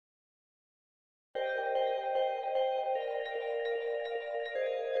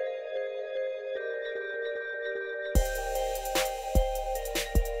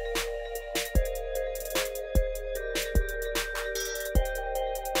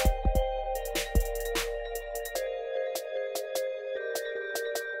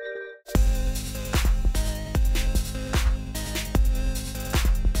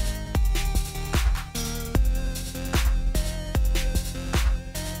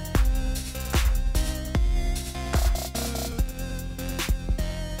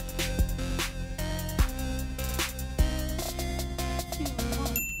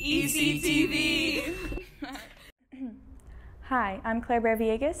ECTV! Hi, I'm Claire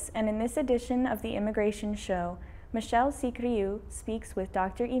Villegas, and in this edition of the Immigration Show, Michelle Sicriu speaks with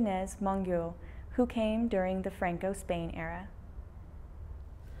Dr. Ines Monguio, who came during the Franco-Spain era.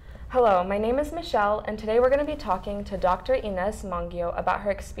 Hello, my name is Michelle, and today we're going to be talking to Dr. Ines Monguio about her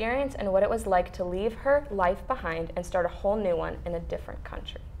experience and what it was like to leave her life behind and start a whole new one in a different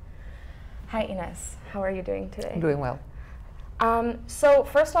country. Hi Ines, how are you doing today? I'm doing well. So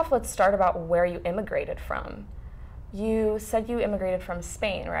first off, let's start about where you immigrated from. You said you immigrated from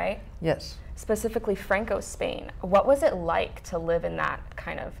Spain, right? Yes. Specifically Franco Spain. What was it like to live in that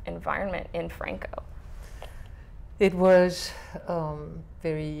kind of environment in Franco? It was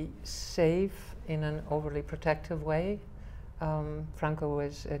very safe in an overly protective way. Franco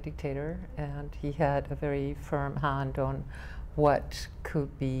was a dictator, and he had a very firm hand on what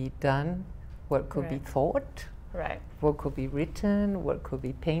could be done, what could be thought, what could be written, what could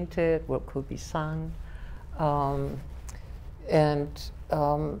be painted, what could be sung. And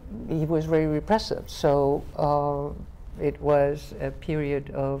he was very repressive. So it was a period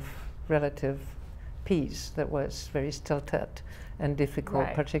of relative peace that was very stilted and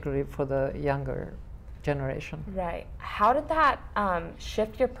difficult, particularly for the younger generation. Right. How did that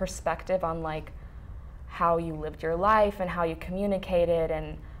shift your perspective on like how you lived your life and how you communicated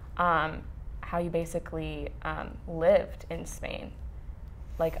and how you basically lived in Spain,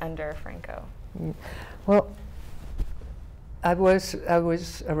 like under Franco? Well, I was a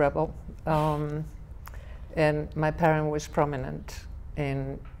rebel, and my parent was prominent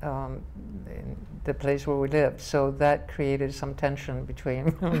in the place where we lived, so that created some tension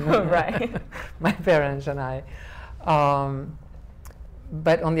between my parents and I.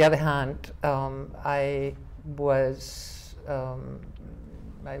 But on the other hand, I was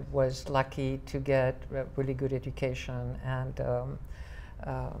lucky to get a really good education and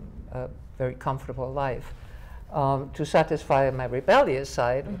a very comfortable life. To satisfy my rebellious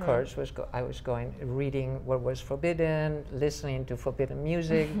side, of course, I was reading what was forbidden, listening to forbidden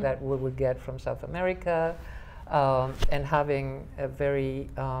music that we would get from South America, and having a very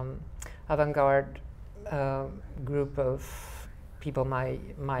avant-garde group of people my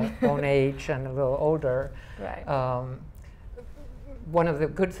own age and a little older. One of the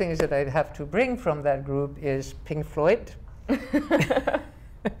good things that I'd have to bring from that group is Pink Floyd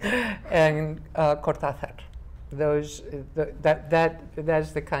and Cortázar. That's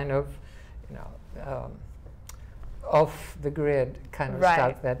the kind of, off the grid kind of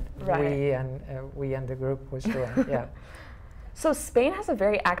stuff that we and the group was doing. Yeah. So Spain has a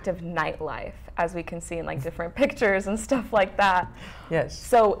very active nightlife, as we can see in like different pictures and stuff like that. Yes.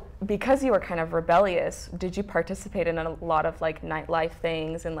 So because you were kind of rebellious, did you participate in a lot of like nightlife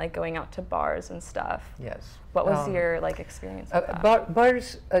things and like going out to bars and stuff? Yes. What was your like experience with that?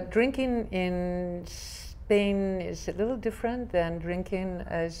 Bars, drinking in Spain is a little different than drinking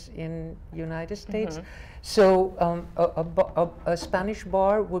as in United States. So a Spanish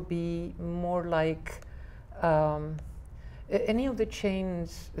bar would be more like any of the chain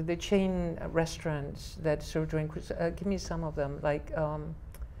restaurants that serve drinks. Give me some of them, like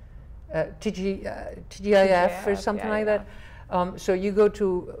TGIF or something like that. So you go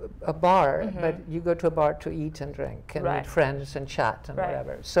to a bar, but you go to a bar to eat and drink and meet friends and chat and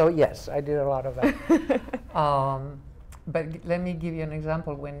whatever. So yes, I did a lot of that. But let me give you an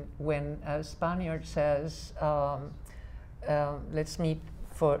example. When a Spaniard says, let's meet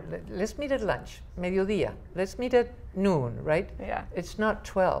at lunch, mediodía. Let's meet at noon, right? Yeah. It's not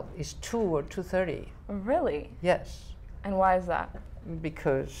 12, it's 2 or 2:30. Really? Yes. And why is that?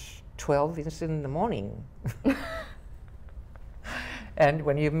 Because 12 is in the morning. And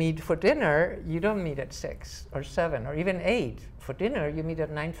when you meet for dinner, you don't meet at 6 or 7 or even 8. For dinner, you meet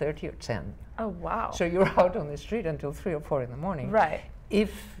at 9:30 or 10. Oh, wow. So you're out on the street until 3 or 4 in the morning. Right.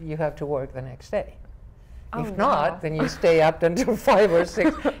 If you have to work the next day. If not, then you stay up until 5 or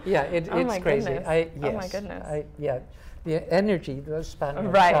 6. Yeah, it's crazy. Goodness. Oh my goodness. The energy those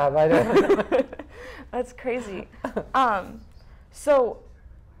Spaniards have. I don't That's crazy. So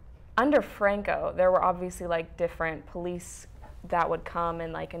under Franco, there were obviously like different police that would come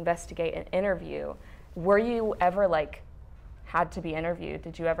and like investigate and interview. Were you ever like had to be interviewed?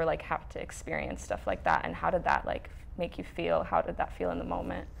 Did you ever like have to experience stuff like that? And how did that like make you feel? How did that feel in the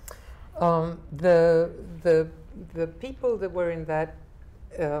moment? The people that were in that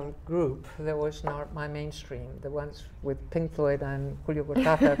group, that was not my mainstream, the ones with Pink Floyd and Julio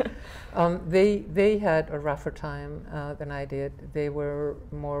Cortázar, they had a rougher time than I did. They were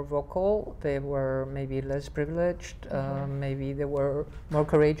more vocal, they were maybe less privileged, maybe they were more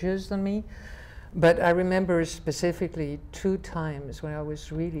courageous than me. But I remember specifically 2 times when I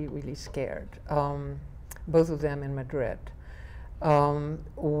was really, really scared, both of them in Madrid.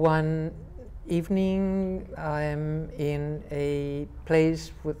 One evening, I'm in a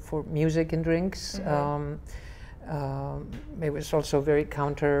place for music and drinks. It was also very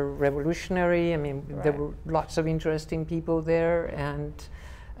counter-revolutionary. I mean, there were lots of interesting people there, and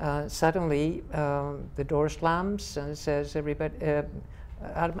suddenly the door slams and says, "Everybody,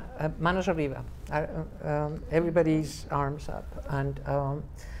 manos arriba," everybody's arms up. And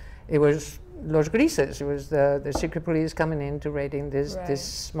it was Los Grises. It was the secret police coming in to raiding this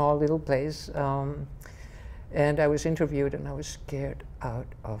small little place. And I was interviewed, and I was scared out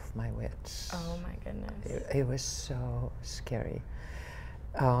of my wits. Oh my goodness! It was so scary.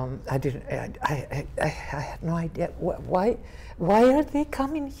 I had no idea why are they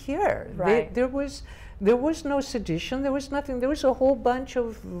coming here? Right. There was no sedition. There was nothing. There was a whole bunch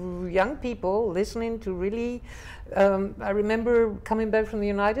of young people listening to really. I remember coming back from the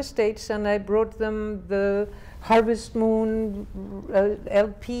United States, and I brought them the Harvest Moon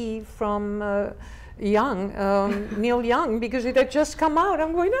LP from. Neil Young, because it had just come out.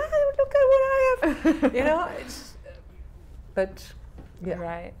 I'm going, look at what I have, you know. But yeah,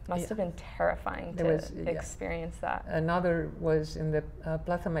 right. Must have been terrifying to experience that. Another was in the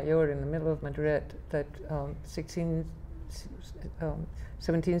Plaza Mayor in the middle of Madrid, that 17th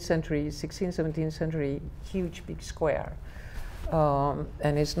century, 17th century, huge big square.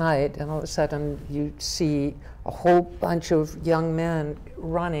 And it's night, and all of a sudden you see a whole bunch of young men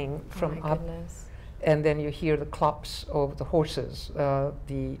running from up. Goodness. And then you hear the clops of the horses.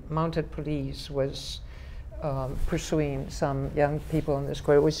 The mounted police was pursuing some young people in the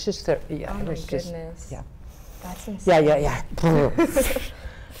square. It was just oh my goodness. Yeah. That's insane. Yeah.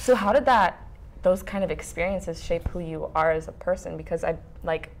 So how did those kind of experiences shape who you are as a person? Because that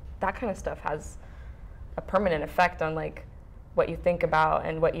kind of stuff has a permanent effect on like what you think about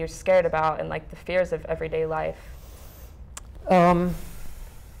and what you're scared about and like the fears of everyday life.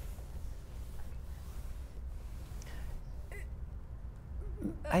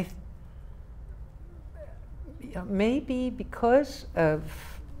 Maybe because of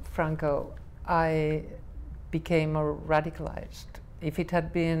Franco, I became more radicalized. If it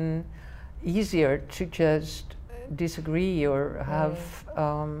had been easier to just disagree or have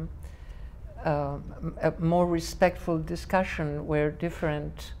a more respectful discussion where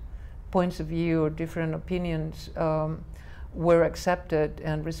different points of view or different opinions were accepted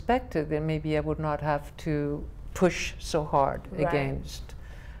and respected, then maybe I would not have to push so hard against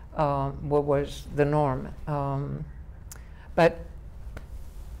what was the norm. But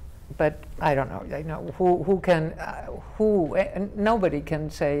I don't know. I know nobody can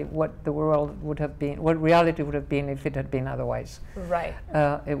say what the world would have been, what reality would have been if it had been otherwise. Right.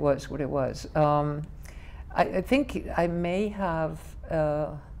 It was what it was. I think I may have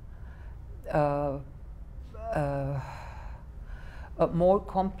a more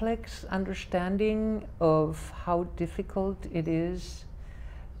complex understanding of how difficult it is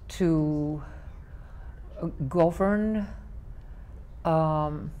to govern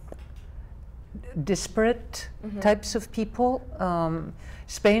disparate types of people.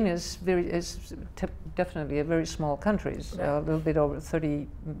 Spain is definitely a very small country, a little bit over 30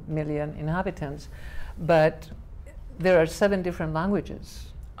 million inhabitants, but there are 7 different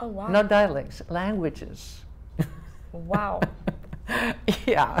languages. Oh wow! Not dialects, languages. Wow.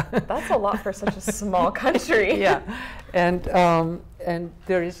 Yeah, that's a lot for such a small country. Yeah, and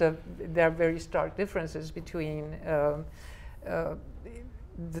there are very stark differences between the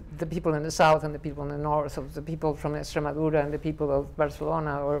people in the south and the people in the north, of the people from Extremadura and the people of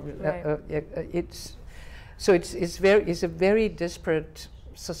Barcelona, or it's a very disparate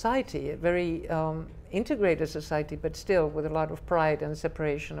society, a very integrated society, but still with a lot of pride and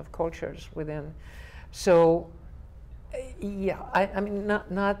separation of cultures within. So. Yeah, I mean,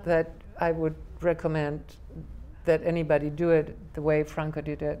 not that I would recommend that anybody do it the way Franco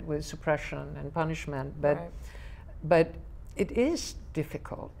did it, with suppression and punishment, but it is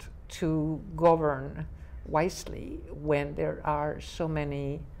difficult to govern wisely when there are so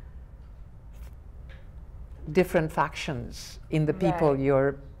many different factions in the people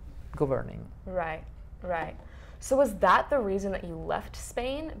you're governing. Right. So was that the reason that you left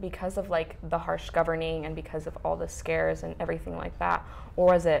Spain, because of like the harsh governing and because of all the scares and everything like that,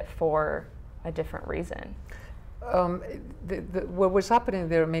 or was it for a different reason? What was happening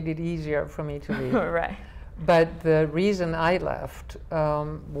there made it easier for me to leave. Right. But the reason I left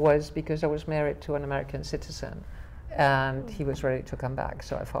was because I was married to an American citizen, and he was ready to come back,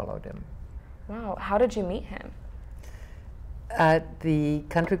 so I followed him. Wow. How did you meet him? at the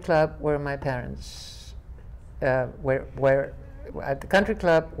country club where my parents where at the country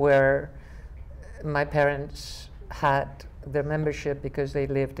club where my parents had their membership because they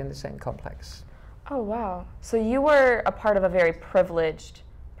lived in the same complex. Oh, wow. So you were a part of a very privileged,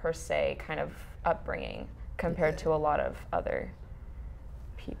 per se, kind of upbringing compared to a lot of other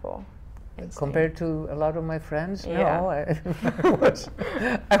people. Compared to a lot of my friends? Yeah. No,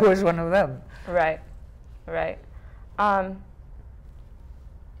 I was one of them. Right, right.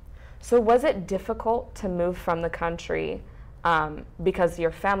 So was it difficult to move from the country because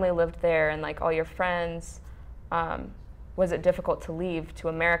your family lived there and like all your friends? Was it difficult to leave to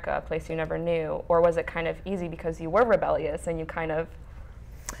America, a place you never knew? Or was it kind of easy because you were rebellious and you kind of...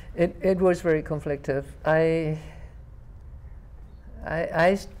 It was very conflictive. I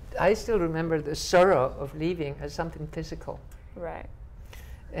still remember the sorrow of leaving as something physical. Right.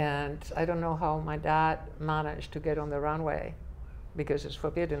 And I don't know how my dad managed to get on the runway because it's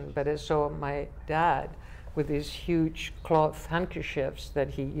forbidden, but I saw my dad with these huge cloth handkerchiefs that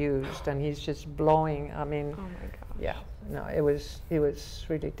he used, and he's just blowing. I mean, Oh my gosh. yeah, no, it was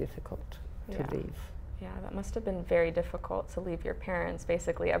really difficult to Yeah. leave. Yeah, that must have been very difficult to leave your parents,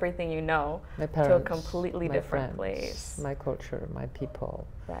 basically everything you know, My to parents, a completely my different friends, place. my culture, my people,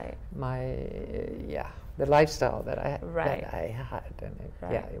 Right. my the lifestyle that I Right. that I had, and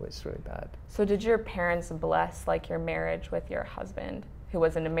Right. yeah, it was really bad. So did your parents bless like your marriage with your husband, who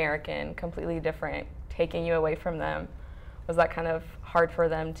was an American, completely different, taking you away from them? Was that kind of hard for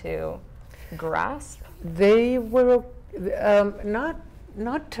them to grasp? They were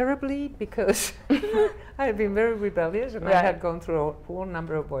not terribly, because I had been very rebellious and I Right. had gone through a whole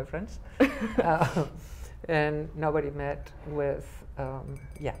number of boyfriends, and nobody met with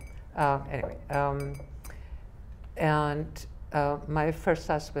anyway. And my first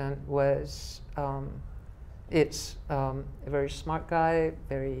husband was a very smart guy,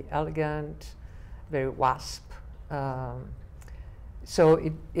 very elegant, very wasp. So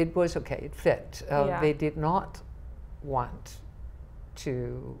it was okay, it fit. Yeah. They did not want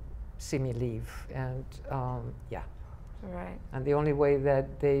to see me leave, and Right. and the only way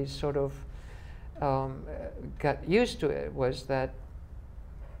that they sort of got used to it was that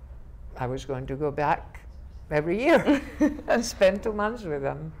I was going to go back every year and spend 2 months with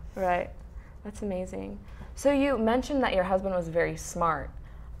them. Right. That's amazing. So you mentioned that your husband was very smart.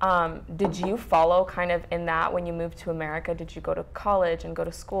 Did you follow kind of in that when you moved to America? Did you go to college and go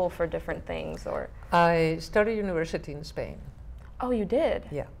to school for different things, or? I started university in Spain. Oh, you did?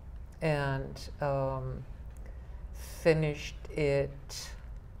 Yeah, and finished it.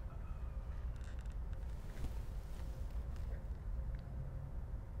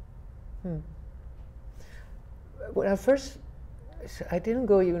 When I first, I didn't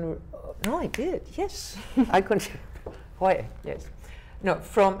go no, I did. Yes, I continued. Why? Yes, no.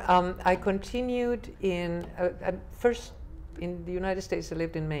 I continued in first in the United States. I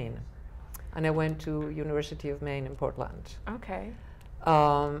lived in Maine, and I went to University of Maine in Portland. Okay.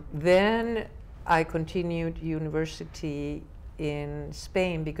 Then I continued university in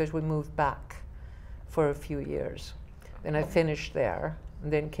Spain because we moved back for a few years. Then I finished there,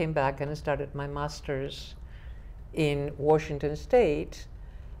 and then came back and started my master's in Washington State.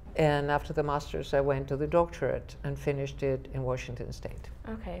 And after the master's, I went to the doctorate and finished it in Washington State.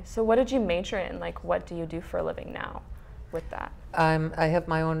 Okay. So what did you major in? Like, what do you do for a living now with that? I have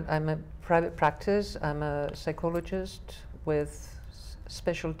my own, I'm a private practice. I'm a psychologist with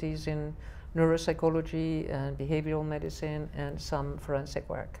specialties in neuropsychology and behavioral medicine and some forensic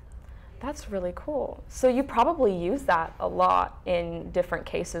work. That's really cool. So you probably use that a lot in different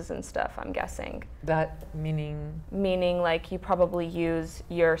cases and stuff, I'm guessing. That meaning? Meaning, like, you probably use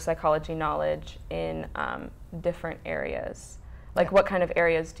your psychology knowledge in different areas. Like, Yeah. what kind of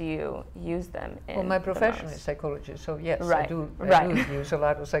areas do you use them in? Well, my the profession most? is psychology, so yes, Right, I do right. use a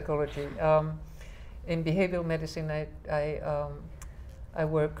lot of psychology. In behavioral medicine, I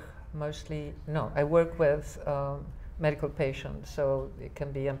work mostly, no, I work with medical patients, so it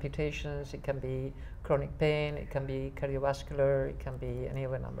can be amputations, it can be chronic pain, it can be cardiovascular, it can be any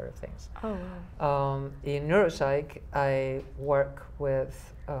of a number of things. Oh, wow. In neuropsych, I work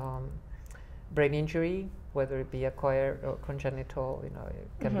with brain injury, whether it be acquired or congenital. You know, it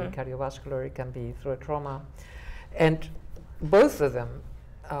can be cardiovascular, it can be through a trauma, and both of them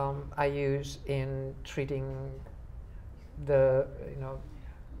I use in treating the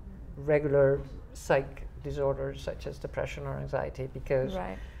regular psych disorders such as depression or anxiety, because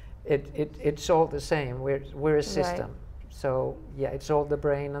Right. it's all the same. We're a system. So yeah, it's all the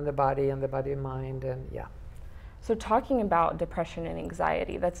brain and the body and mind, and yeah. So talking about depression and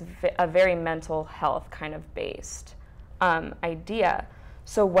anxiety, that's a very mental health kind of based idea.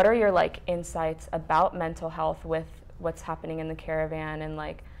 So what are your like insights about mental health with what's happening in the caravan and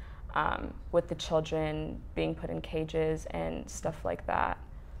like with the children being put in cages and stuff like that?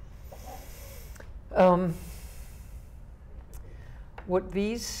 What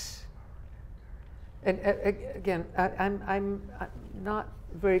these, and again, I'm not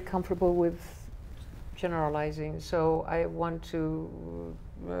very comfortable with generalizing, so I want to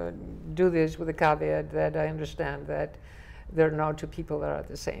do this with a caveat that I understand that there are no two people that are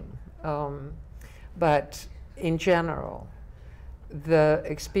the same. But in general, the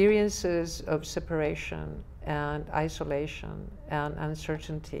experiences of separation and isolation and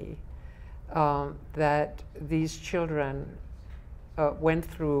uncertainty that these children went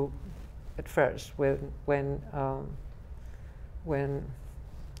through at first when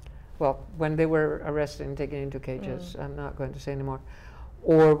they were arrested and taken into cages, I'm not going to say anymore,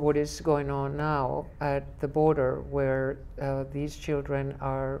 or what is going on now at the border where these children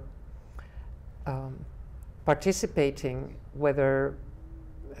are participating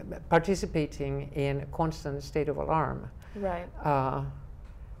in a constant state of alarm. Right.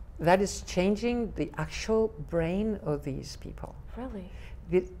 That is changing the actual brain of these people. Really?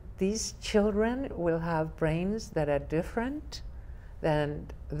 These children will have brains that are different than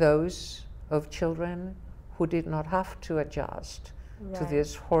those of children who did not have to adjust to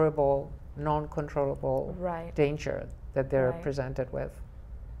this horrible, non-controllable danger that they're presented with.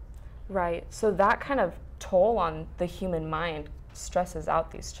 Right. So that kind of toll on the human mind stresses out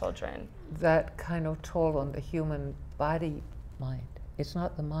these children. That kind of toll on the human body mind. It's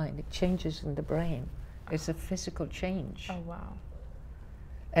not the mind. It changes in the brain. It's a physical change. Oh, wow.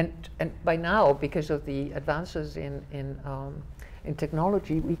 And by now, because of the advances in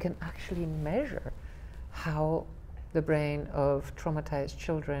technology, we can actually measure how the brain of traumatized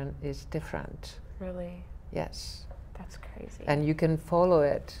children is different. Really? Yes. That's crazy. And you can follow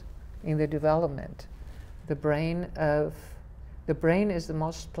it in the development. The brain is the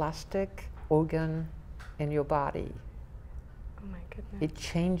most plastic organ in your body. Oh my goodness. It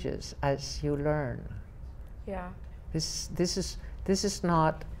changes as you learn. Yeah. This is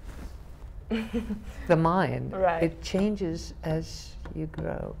not the mind. Right. It changes as you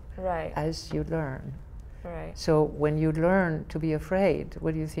grow. Right. As you learn. Right. So when you learn to be afraid,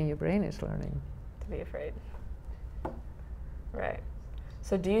 what do you think your brain is learning? To be afraid. Right.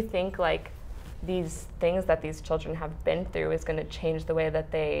 So do you think like these things that these children have been through is going to change the way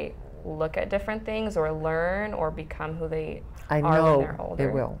that they look at different things or learn or become who they are when they're older?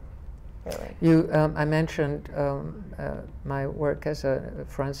 It will. Really? I mentioned my work as a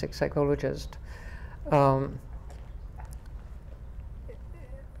forensic psychologist.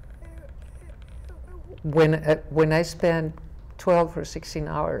 When I spend 12 or 16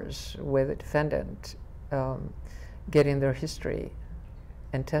 hours with a defendant, getting their history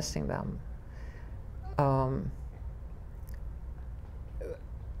and testing them,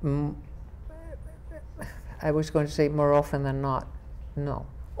 I was going to say more often than not, no.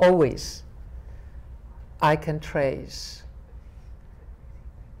 Always, I can trace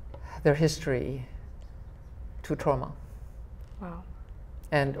their history to trauma. Wow.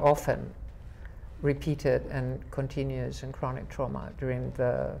 And often repeated and continuous and chronic trauma during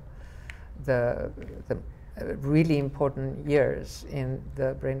the really important years in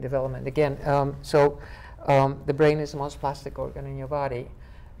the brain development. Again, the brain is the most plastic organ in your body,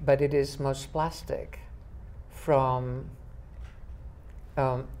 but it is most plastic from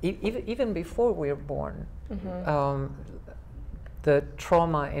even before we're born. The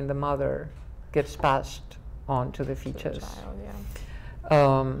trauma in the mother gets passed on to the fetus. To the child,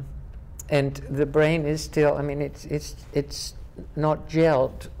 yeah. And the brain is still, I mean, it's not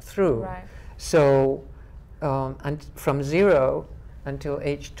gelled through. Right. So and from 0 until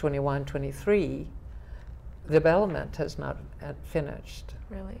age 21, 23, the development has not finished.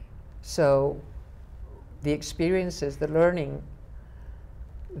 Really? So the experiences, the learning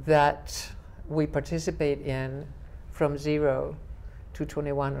that we participate in from 0 to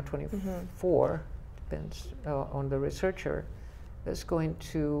 21 or 24, depends on the researcher, is going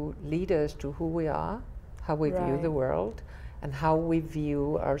to lead us to who we are, how we view the world, and how we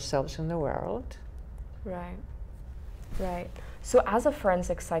view ourselves in the world. Right. Right. So as a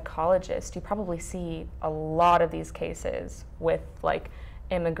forensic psychologist, you probably see a lot of these cases with like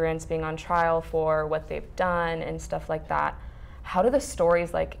immigrants being on trial for what they've done and stuff like that. How do the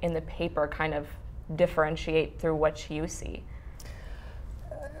stories like in the paper kind of differentiate through what you see?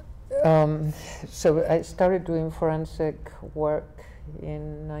 So I started doing forensic work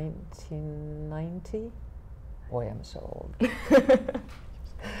in 1990. Boy, I'm so old.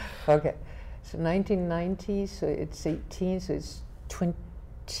 Okay. So 1990, so it's 18, so it's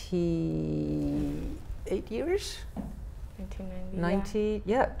 28 years? 1990, 90,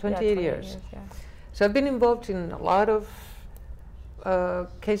 yeah, 28 years. Yeah. So I've been involved in a lot of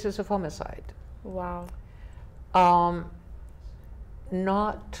cases of homicide. Wow.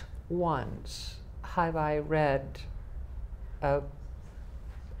 Not once have I read a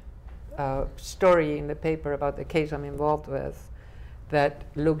story in the paper about the case I'm involved with that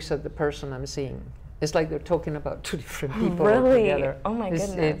looks at the person I'm seeing. It's like they're talking about two different people Really? together. Oh my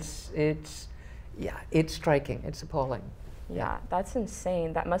goodness. Yeah, it's striking. It's appalling. Yeah, that's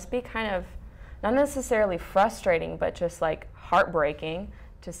insane. That must be kind of not necessarily frustrating, but just like heartbreaking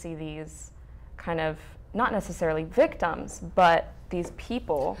to see these kind of not necessarily victims, but these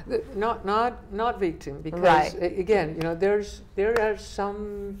people. Not victim, because Right. Again, you know, there are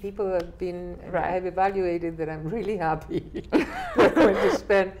some people that have been, Right. I've evaluated that I'm really happy they're going to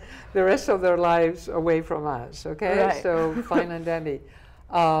spend the rest of their lives away from us. Okay, Right. so fine and dandy.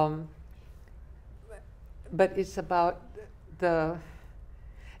 But it's about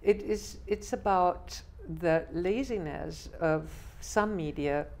it's about the laziness of some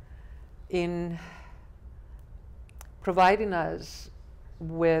media in providing us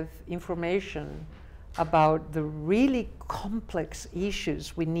with information about the really complex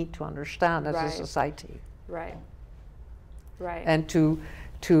issues we need to understand as Right. a society. Right. Right. And to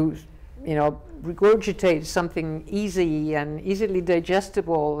you know, regurgitate something easy and easily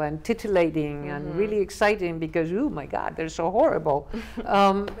digestible and titillating and really exciting because, oh my God, they're so horrible.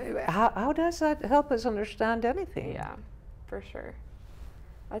 How does that help us understand anything? Yeah, for sure.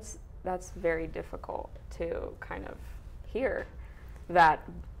 That's very difficult to kind of hear. That,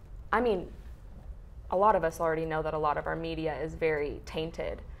 I mean, a lot of us already know that a lot of our media is very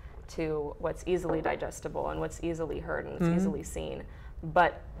tainted to what's easily digestible and what's easily heard and what's easily seen.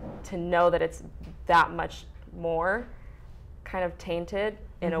 But to know that it's that much more kind of tainted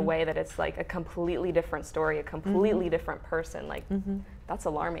in a way that it's like a completely different story, a completely different person, like that's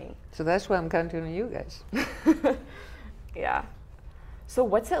alarming. So that's why I'm counting on you guys. Yeah. So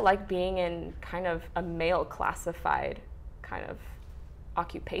what's it like being in kind of a male classified kind of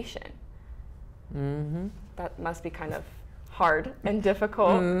occupation? That must be kind of hard and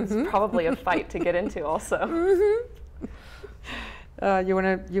difficult. It's probably a fight to get into also. You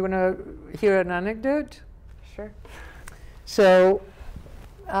wanna hear an anecdote? Sure. So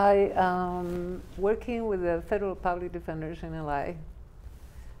I am working with the federal public defenders in LA,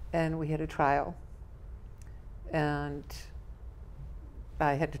 and we had a trial, and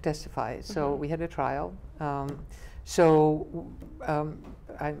I had to testify. So we had a trial.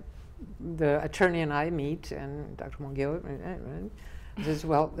 The attorney and I meet, and Dr. Monguio says,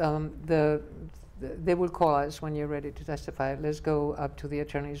 well, they will call us when you're ready to testify. Let's go up to the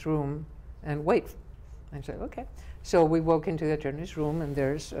attorney's room and wait. I said, okay. So we walk into the attorney's room, and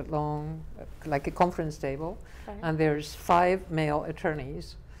there's a long, like a conference table, and there's 5 male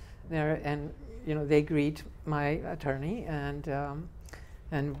attorneys there, and you know, they greet my attorney, and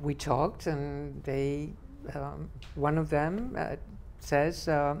we talked, and they, one of them says,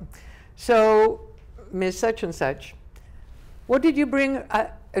 so, Ms. Such and Such, what did you bring?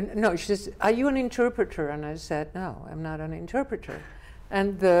 No, she says, are you an interpreter? And I said, no, I'm not an interpreter.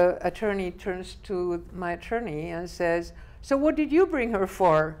 And the attorney turns to my attorney and says, so what did you bring her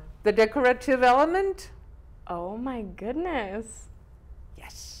for? The decorative element? Oh my goodness.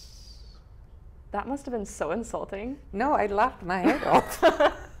 Yes. That must have been so insulting. No, I laughed my head off.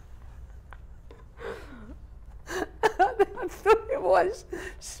 I thought it was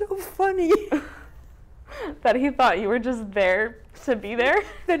so funny. That he thought you were just there to be there?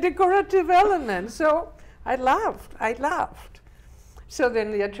 The decorative element. So I laughed. So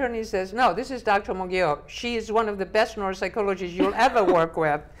then the attorney says, no, this is Dr. Monguio. She is one of the best neuropsychologists you'll ever work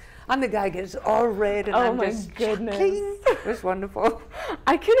with. And the guy gets all red, and I'm just goodness. chuckling. It was wonderful.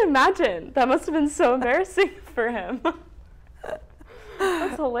 I can imagine. That must have been so embarrassing for him.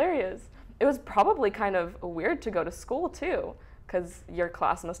 That's hilarious. It was probably kind of weird to go to school too, because your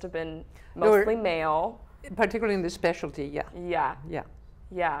class must have been mostly male. Particularly in the specialty, yeah. Yeah. Yeah.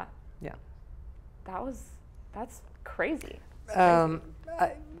 Yeah. Yeah. That's crazy. In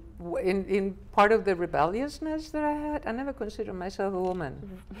part of the rebelliousness that I had, I never considered myself a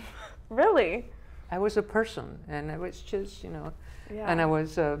woman. Really? I was a person, and I was just, you know, Yeah. and I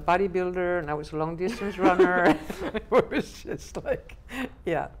was a bodybuilder, and I was a long distance runner. It was just like,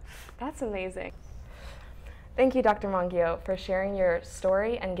 yeah. That's amazing. Thank you, Dr. Monguio, for sharing your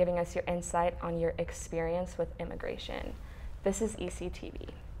story and giving us your insight on your experience with immigration. This is ECTV.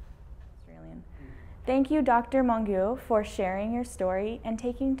 Australian. Thank you, Dr. Mongyo, for sharing your story and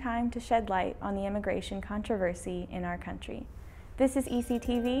taking time to shed light on the immigration controversy in our country. This is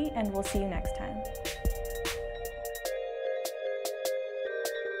ECTV, and we'll see you next time.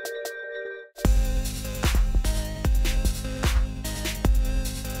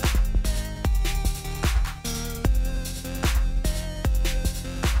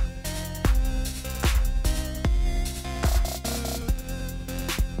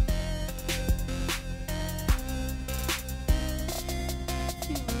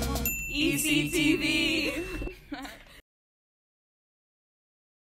 ECTV.